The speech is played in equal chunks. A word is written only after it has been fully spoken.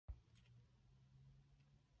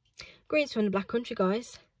Greetings from the Black Country,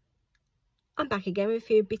 guys. I'm back again with a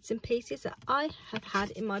few bits and pieces that I have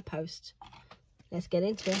had in my post. Let's get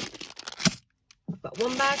into it. I've got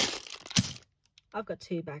one bag. I've got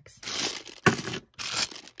two bags.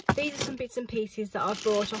 These are some bits and pieces that I've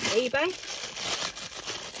bought off eBay.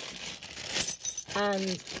 And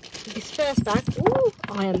this first bag, ooh,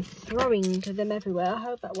 I am throwing them everywhere. I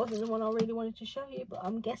hope that wasn't the one I really wanted to show you, but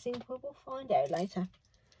I'm guessing we will find out later.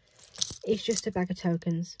 It's just a bag of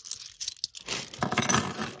tokens.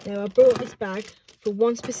 Now, I brought this bag for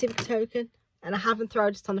one specific token, and I haven't thrown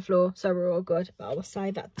it on the floor, so we're all good, but I will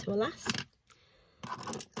save that till last.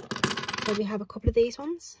 So we have a couple of these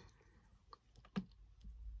ones.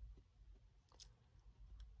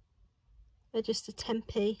 They're just a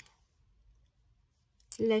 10p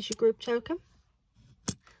leisure group token.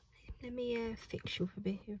 Let me fix you up a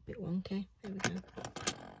bit. You're a bit wonky. There we go.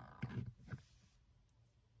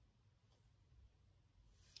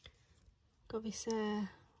 Got this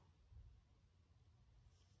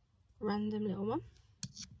random little one.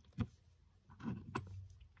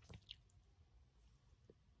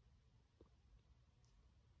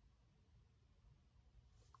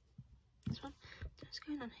 This one. What's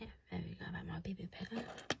going on here? There we go. That might be a bit better.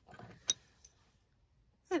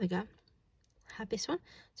 There we go. Have this one.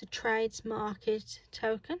 It's a trades market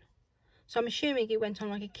token. So I'm assuming it went on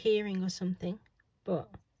like a keyring or something, but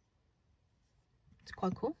it's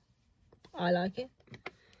quite cool. I like it.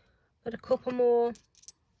 Got a couple more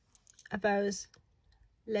of those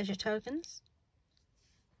leisure tokens.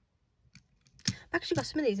 I've actually got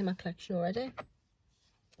some of these in my collection already.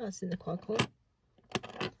 I think they're quite cool.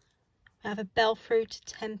 I have a Bellfruit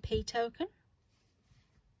 10p token.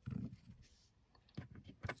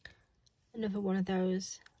 Another one of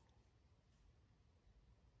those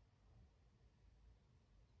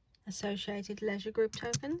associated leisure group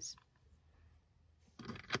tokens.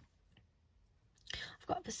 I've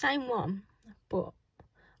got the same one, but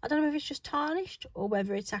I don't know if it's just tarnished or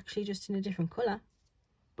whether it's actually just in a different colour,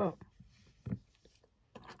 but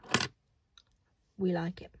we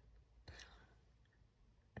like it.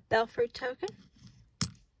 A Bellfruit token.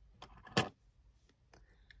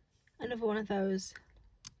 Another one of those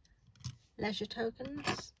leisure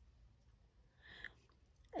tokens.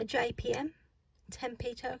 A JPM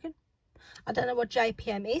 10p token. I don't know what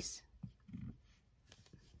JPM is,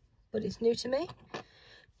 but it's new to me.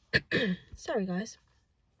 Sorry guys.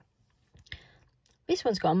 This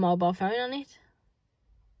one's got a mobile phone on it,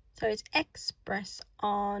 so it's Express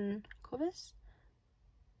on covers.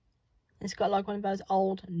 It's got like one of those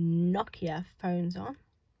old Nokia phones on.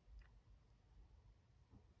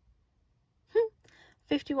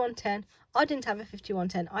 5110. I didn't have a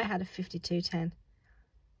 5110. I had a 5210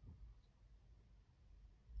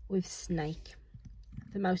 with Snake,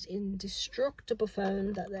 the most indestructible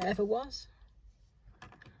phone that there ever was.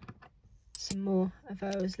 Some more of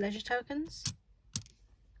those leisure tokens.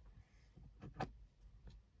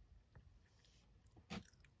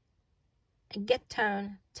 A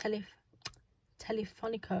Get-Tone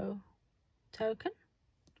Telefonico token.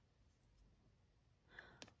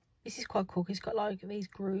 This is quite cool. It's got like these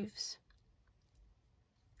grooves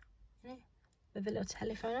in it with a little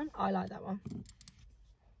telephone on. I like that one.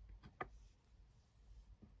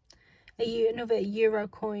 Another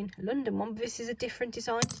Eurocoin London one, but this is a different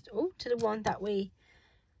design to the one that we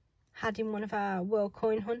had in one of our World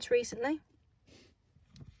Coin hunts recently.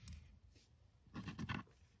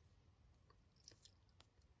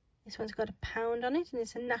 This one's got a pound on it, and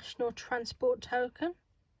it's a national transport token.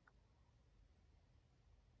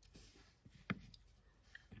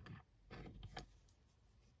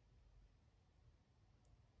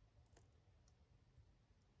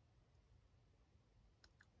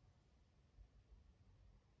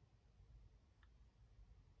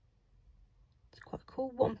 Quite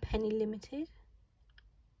cool. 1 penny limited.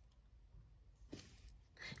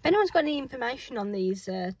 If anyone's got any information on these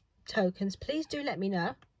tokens, please do let me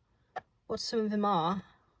know what some of them are.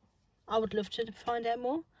 I would love to find out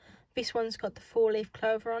more. This one's got the 4-leaf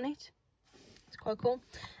clover on it. It's quite cool.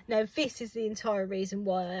 Now this is the entire reason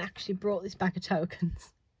why I actually brought this bag of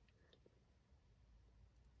tokens.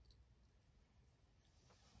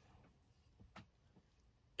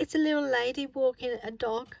 It's a little lady walking a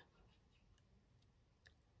dog.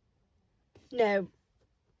 Now,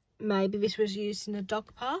 maybe this was used in a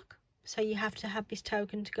dog park, so you have to have this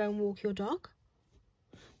token to go and walk your dog.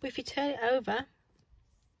 But if you turn it over,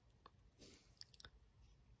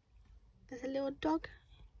 there's a little dog.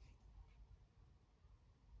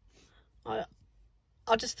 I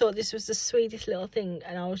just thought this was the sweetest little thing,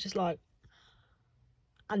 and I was just like,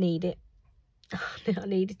 I need it. I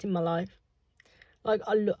need it in my life. Like,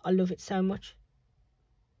 I love it so much.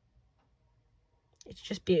 It's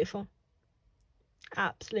just beautiful.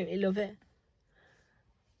 Absolutely love it.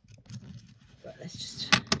 But let's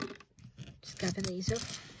just gather these up.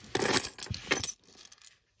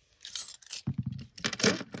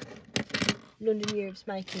 London Europe's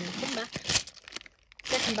making a comeback.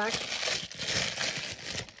 Second bag.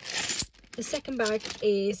 The second bag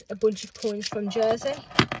is a bunch of coins from Jersey.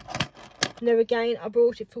 Now again, I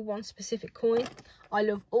brought it for one specific coin. I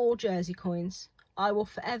love all Jersey coins. I will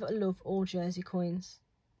forever love all Jersey coins.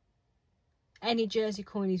 Any Jersey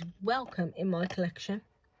coin is welcome in my collection.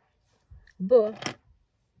 But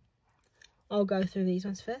I'll go through these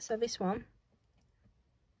ones first. So this one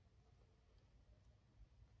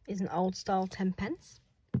is an old style 10p.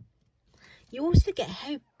 You always forget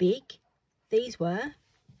how big these were.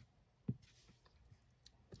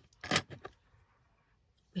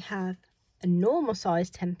 We have a normal size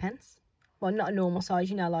 10p. Well, not a normal size,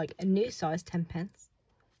 you know, like a new size 10p.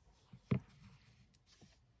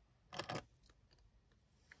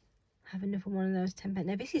 Have another one of those 10p.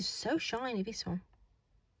 Now this is so shiny, this one.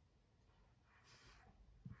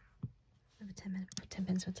 Another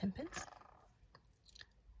 10p for 10p.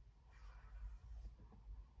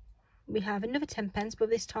 We have another 10p, but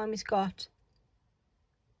this time it's got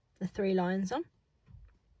the 3 lines on.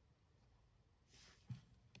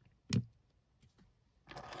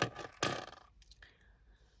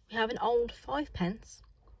 We have an old 5p. Look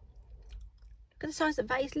at the size of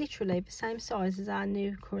that. Is literally the same size as our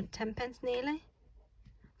new current 10p nearly.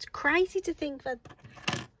 It's crazy to think that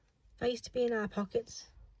they used to be in our pockets.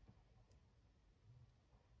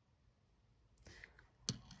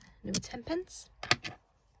 Another 10p.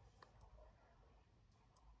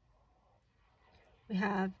 We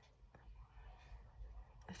have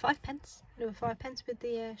a 5p. Another 5p with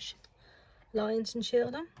the lions and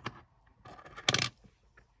shield on.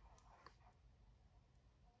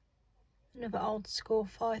 Another old school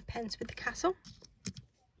 5p with the castle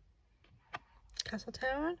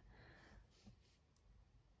tower on.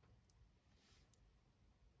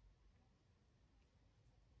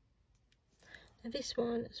 Now this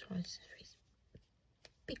one, that's right, it's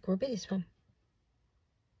big grubby, this one.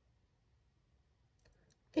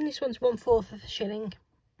 I think this one's 1/4 of a shilling.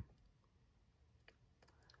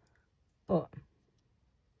 But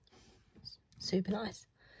super nice.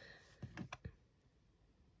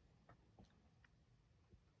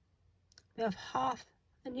 We have half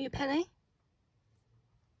a new penny.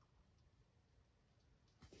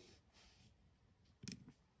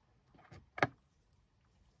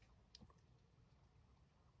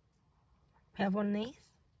 We have one of these.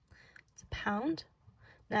 It's £1.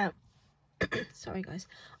 Now, sorry guys,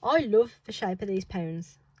 I love the shape of these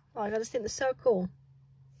pounds. Like, I just think they're so cool.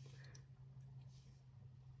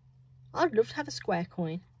 I'd love to have a square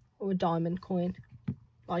coin or a diamond coin,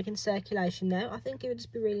 like in circulation now. I think it would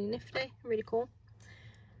just be really nifty, really cool.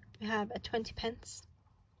 We have a 20p.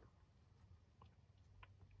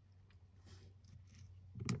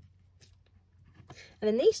 And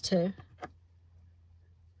then these two,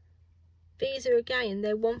 these are again,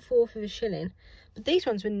 they're 1/4 of a shilling. But these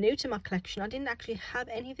ones were new to my collection. I didn't actually have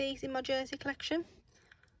any of these in my Jersey collection.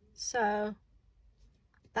 So,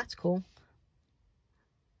 that's cool.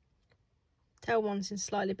 Tail one's in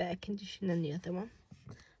slightly better condition than the other one.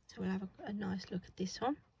 So we'll have a nice look at this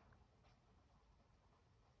one.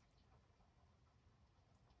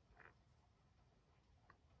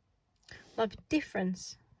 Like the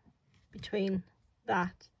difference between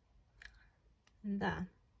that and that.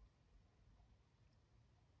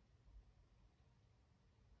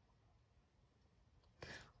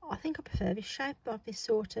 I think I prefer this shape of this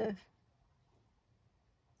sort of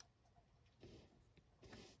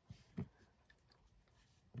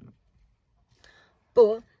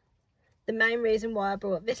but the main reason why I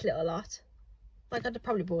brought this little lot, like I'd have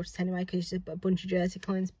probably bought it anyway because it's a bunch of Jersey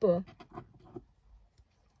coins, but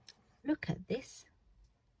look at this.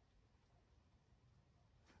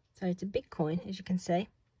 So it's a big coin, as you can see,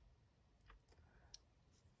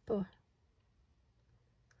 but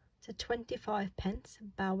it's a 25p,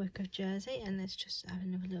 Barwick of Jersey. And let's just have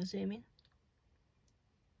another little zoom in.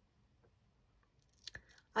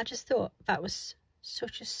 I just thought that was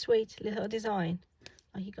such a sweet little design.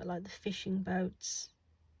 Like, you got like the fishing boats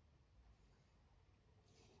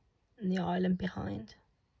and the island behind.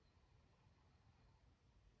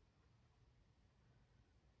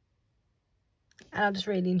 And I just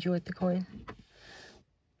really enjoyed the coin.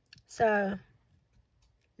 So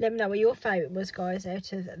let me know what your favourite was, guys,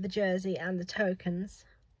 out of the Jersey and the tokens.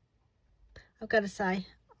 I've got to say,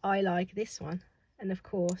 I like this one. And of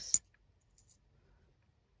course,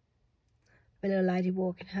 a little lady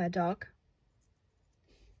walking her dog.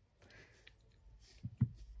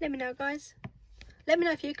 Let me know, guys. Let me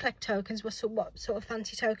know if you collect tokens, what sort of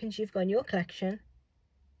fancy tokens you've got in your collection.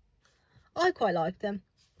 I quite like them.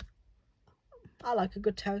 I like a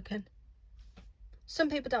good token. Some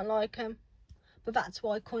people don't like them, but that's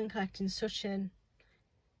why coin collecting is such an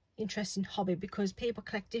interesting hobby, because people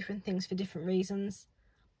collect different things for different reasons.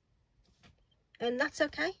 And that's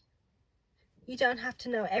okay. You don't have to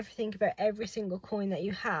know everything about every single coin that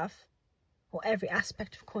you have, or every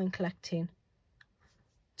aspect of coin collecting,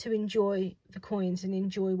 to enjoy the coins and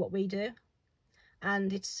enjoy what we do.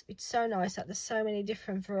 And it's so nice that there's so many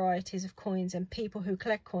different varieties of coins and people who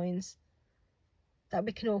collect coins, that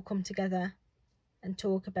we can all come together and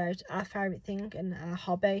talk about our favourite thing and our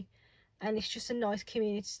hobby. And it's just a nice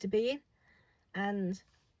community to be in. And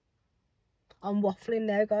I'm waffling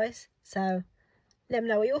now, guys, so let me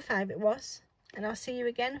know what your favourite was, and I'll see you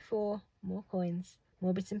again for more coins,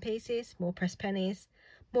 more bits and pieces, more press pennies,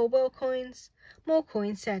 more world coins, more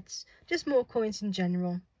coin sets, just more coins in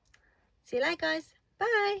general. See you later, guys.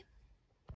 Bye.